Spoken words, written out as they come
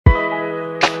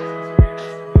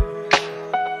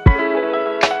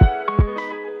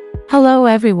Hello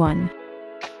everyone.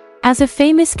 As a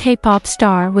famous K-pop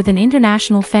star with an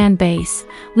international fan base,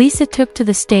 Lisa took to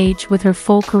the stage with her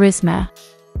full charisma.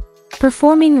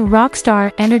 Performing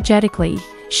Rockstar energetically,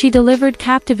 she delivered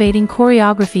captivating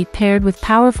choreography paired with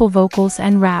powerful vocals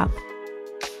and rap.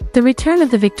 The return of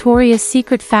the Victoria's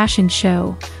Secret fashion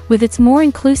show, with its more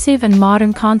inclusive and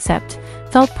modern concept,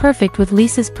 felt perfect with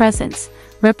Lisa's presence,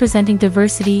 representing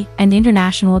diversity and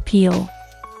international appeal.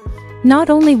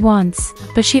 Not only once,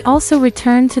 but she also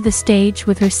returned to the stage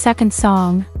with her second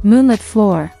song, Moonlit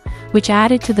Floor, which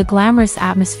added to the glamorous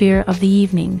atmosphere of the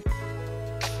evening.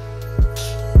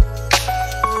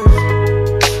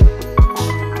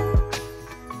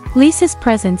 Lisa's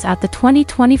presence at the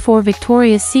 2024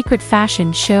 Victoria's Secret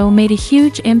fashion show made a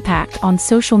huge impact on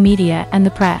social media and the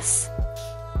press.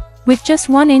 With just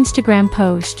one Instagram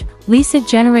post, Lisa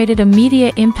generated a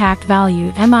media impact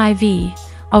value (MIV)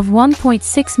 of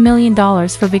 $1.6 million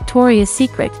for Victoria's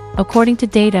Secret, according to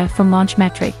data from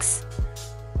Launchmetrics.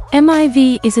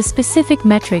 MIV is a specific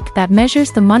metric that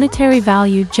measures the monetary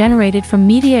value generated from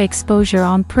media exposure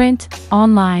on print,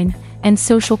 online, and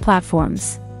social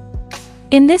platforms.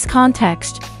 In this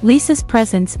context, Lisa's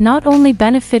presence not only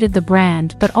benefited the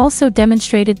brand but also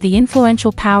demonstrated the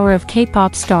influential power of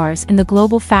K-pop stars in the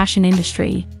global fashion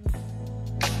industry.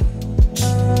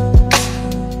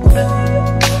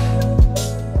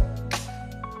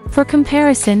 For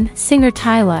comparison, singer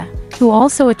Tyla, who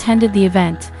also attended the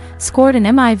event, scored an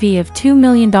MIV of $2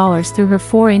 million through her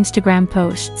 4 Instagram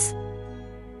posts.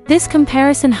 This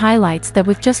comparison highlights that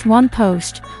with just one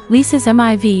post, Lisa's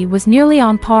MIV was nearly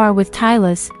on par with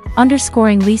Tyla's,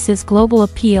 underscoring Lisa's global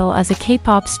appeal as a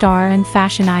K-pop star and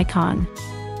fashion icon.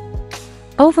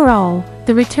 Overall,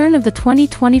 the return of the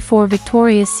 2024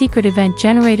 Victoria's Secret event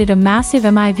generated a massive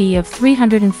MIV of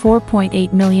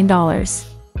 $304.8 million.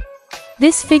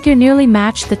 This figure nearly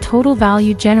matched the total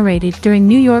value generated during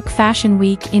New York Fashion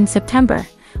Week in September,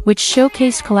 which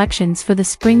showcased collections for the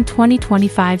spring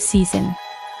 2025 season.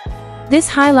 This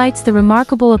highlights the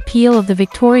remarkable appeal of the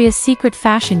Victoria's Secret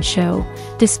fashion show,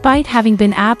 despite having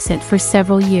been absent for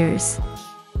several years.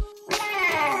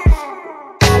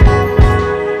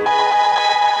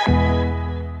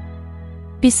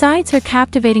 Besides her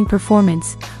captivating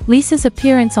performance, Lisa's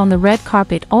appearance on the red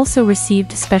carpet also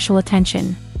received special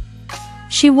attention.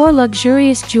 She wore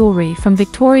luxurious jewelry from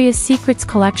Victoria's Secret's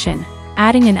collection,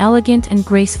 adding an elegant and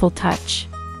graceful touch.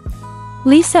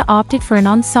 Lisa opted for an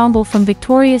ensemble from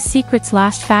Victoria's Secret's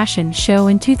last fashion show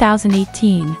in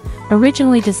 2018,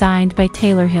 originally designed by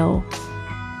Taylor Hill.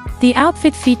 The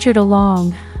outfit featured a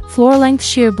long, floor-length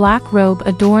sheer black robe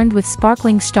adorned with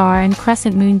sparkling star and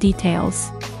crescent moon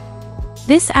details.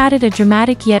 This added a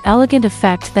dramatic yet elegant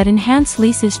effect that enhanced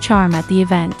Lisa's charm at the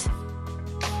event.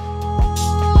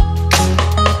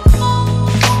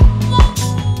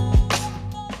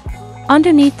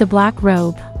 Underneath the black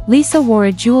robe, Lisa wore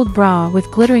a jeweled bra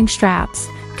with glittering straps,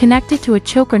 connected to a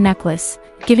choker necklace,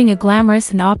 giving a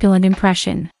glamorous and opulent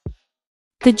impression.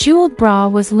 The jeweled bra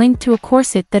was linked to a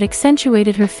corset that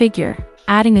accentuated her figure,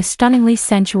 adding a stunningly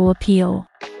sensual appeal.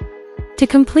 To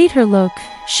complete her look,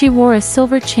 she wore a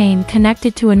silver chain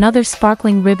connected to another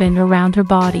sparkling ribbon around her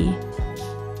body.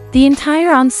 The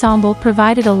entire ensemble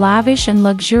provided a lavish and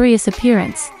luxurious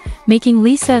appearance, making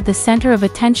Lisa the center of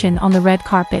attention on the red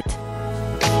carpet.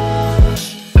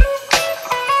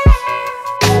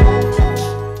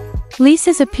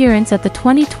 Lisa's appearance at the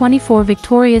 2024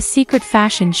 Victoria's Secret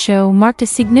fashion show marked a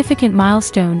significant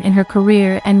milestone in her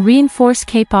career and reinforced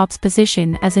K-pop's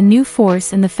position as a new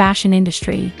force in the fashion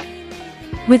industry.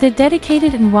 With a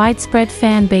dedicated and widespread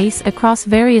fan base across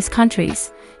various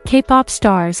countries, K-pop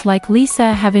stars like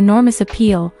Lisa have enormous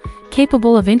appeal,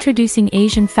 capable of introducing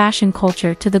Asian fashion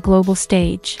culture to the global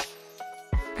stage.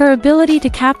 Her ability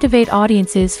to captivate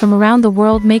audiences from around the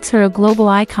world makes her a global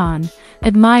icon,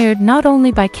 admired not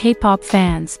only by K-pop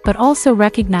fans but also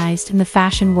recognized in the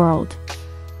fashion world.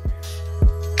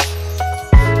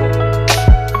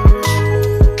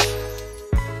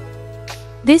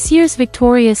 This year's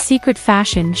Victoria's Secret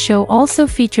fashion show also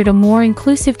featured a more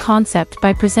inclusive concept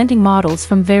by presenting models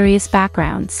from various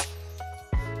backgrounds.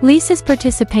 Lisa's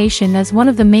participation as one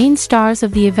of the main stars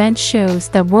of the event shows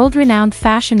that world-renowned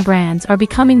fashion brands are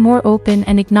becoming more open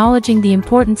and acknowledging the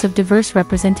importance of diverse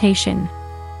representation.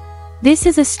 This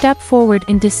is a step forward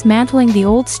in dismantling the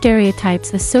old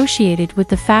stereotypes associated with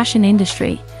the fashion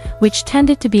industry, which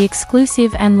tended to be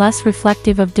exclusive and less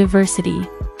reflective of diversity.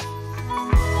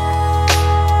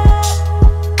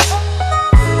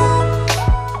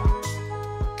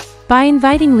 By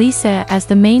inviting Lisa as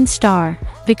the main star,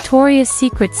 Victoria's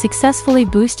Secret successfully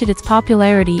boosted its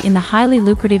popularity in the highly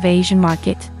lucrative Asian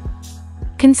market.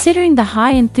 Considering the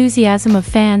high enthusiasm of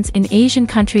fans in Asian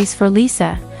countries for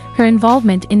Lisa, her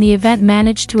involvement in the event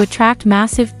managed to attract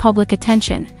massive public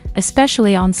attention,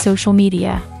 especially on social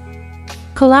media.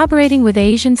 Collaborating with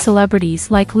Asian celebrities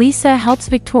like Lisa helps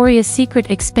Victoria's Secret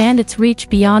expand its reach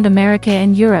beyond America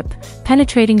and Europe,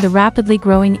 penetrating the rapidly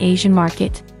growing Asian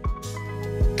market.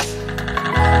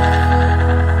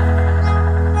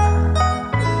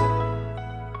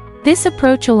 This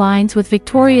approach aligns with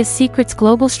Victoria's Secret's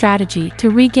global strategy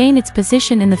to regain its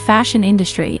position in the fashion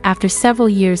industry after several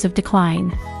years of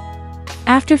decline.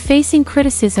 After facing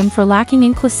criticism for lacking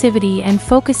inclusivity and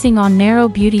focusing on narrow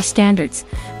beauty standards,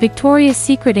 Victoria's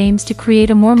Secret aims to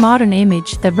create a more modern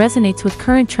image that resonates with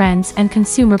current trends and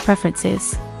consumer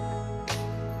preferences.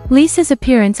 Lisa's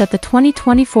appearance at the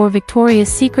 2024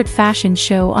 Victoria's Secret fashion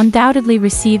show undoubtedly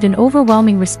received an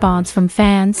overwhelming response from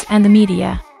fans and the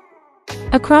media.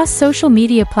 Across social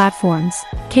media platforms,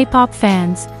 K-pop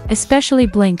fans, especially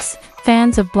Blink's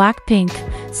fans of Blackpink,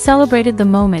 celebrated the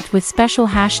moment with special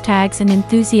hashtags and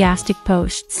enthusiastic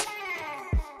posts.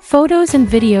 Photos and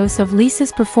videos of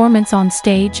Lisa's performance on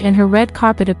stage and her red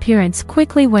carpet appearance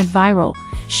quickly went viral,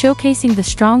 showcasing the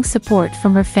strong support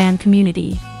from her fan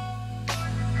community.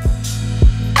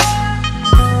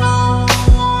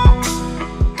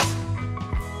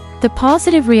 The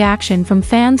positive reaction from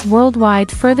fans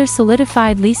worldwide further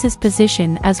solidified Lisa's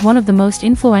position as one of the most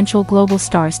influential global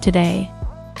stars today.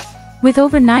 With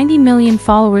over 90 million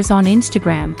followers on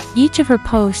Instagram, each of her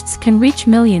posts can reach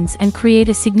millions and create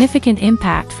a significant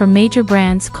impact for major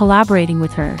brands collaborating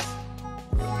with her.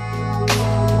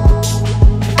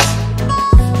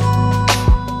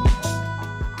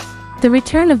 The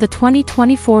return of the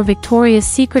 2024 Victoria's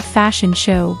Secret fashion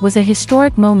show was a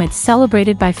historic moment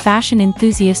celebrated by fashion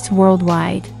enthusiasts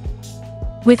worldwide.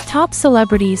 With top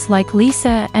celebrities like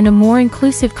Lisa and a more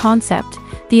inclusive concept,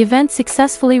 the event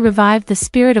successfully revived the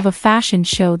spirit of a fashion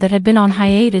show that had been on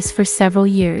hiatus for several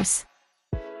years.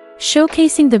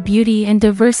 Showcasing the beauty and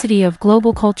diversity of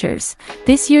global cultures,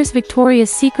 this year's Victoria's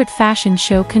Secret fashion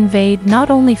show conveyed not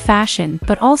only fashion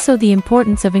but also the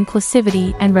importance of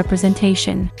inclusivity and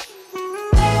representation.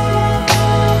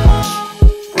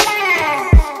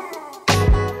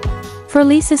 For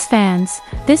Lisa's fans,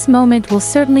 this moment will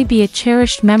certainly be a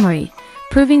cherished memory,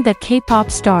 proving that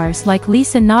K-pop stars like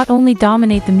Lisa not only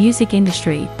dominate the music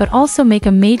industry but also make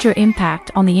a major impact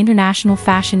on the international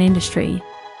fashion industry.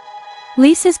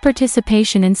 Lisa's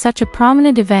participation in such a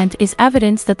prominent event is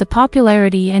evidence that the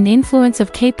popularity and influence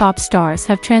of K-pop stars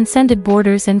have transcended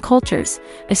borders and cultures,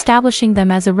 establishing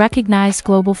them as a recognized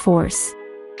global force.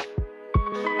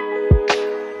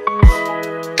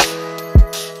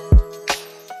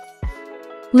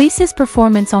 Lisa's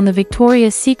performance on the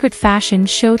Victoria's Secret Fashion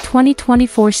Show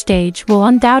 2024 stage will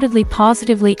undoubtedly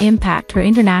positively impact her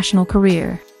international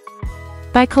career.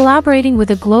 By collaborating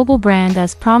with a global brand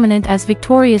as prominent as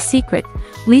Victoria's Secret,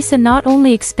 Lisa not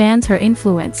only expands her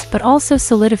influence but also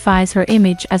solidifies her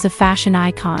image as a fashion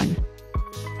icon.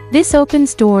 This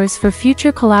opens doors for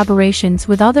future collaborations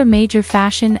with other major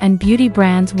fashion and beauty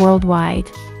brands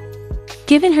worldwide.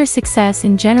 Given her success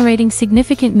in generating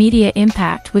significant media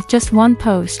impact with just one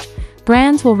post,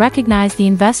 brands will recognize the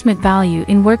investment value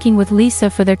in working with Lisa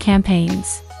for their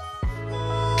campaigns.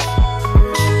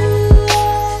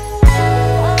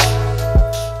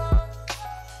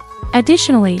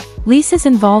 Additionally, Lisa's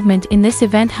involvement in this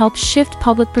event helps shift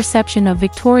public perception of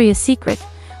Victoria's Secret,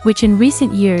 which in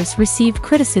recent years received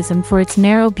criticism for its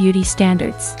narrow beauty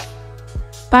standards.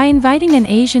 By inviting an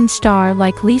Asian star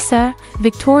like Lisa,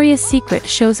 Victoria's Secret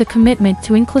shows a commitment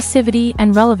to inclusivity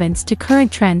and relevance to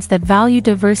current trends that value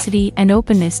diversity and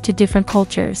openness to different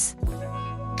cultures.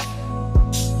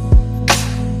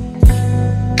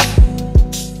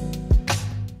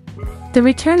 The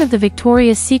return of the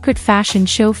Victoria's Secret fashion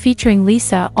show featuring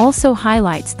Lisa also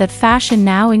highlights that fashion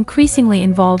now increasingly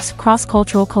involves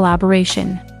cross-cultural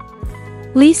collaboration.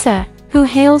 Lisa, who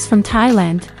hails from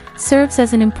Thailand, serves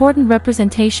as an important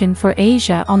representation for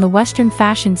Asia on the Western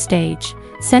fashion stage,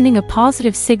 sending a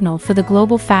positive signal for the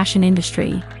global fashion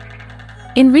industry.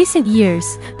 In recent years,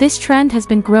 this trend has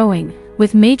been growing,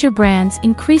 with major brands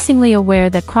increasingly aware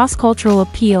that cross-cultural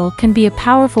appeal can be a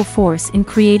powerful force in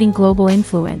creating global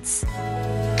influence.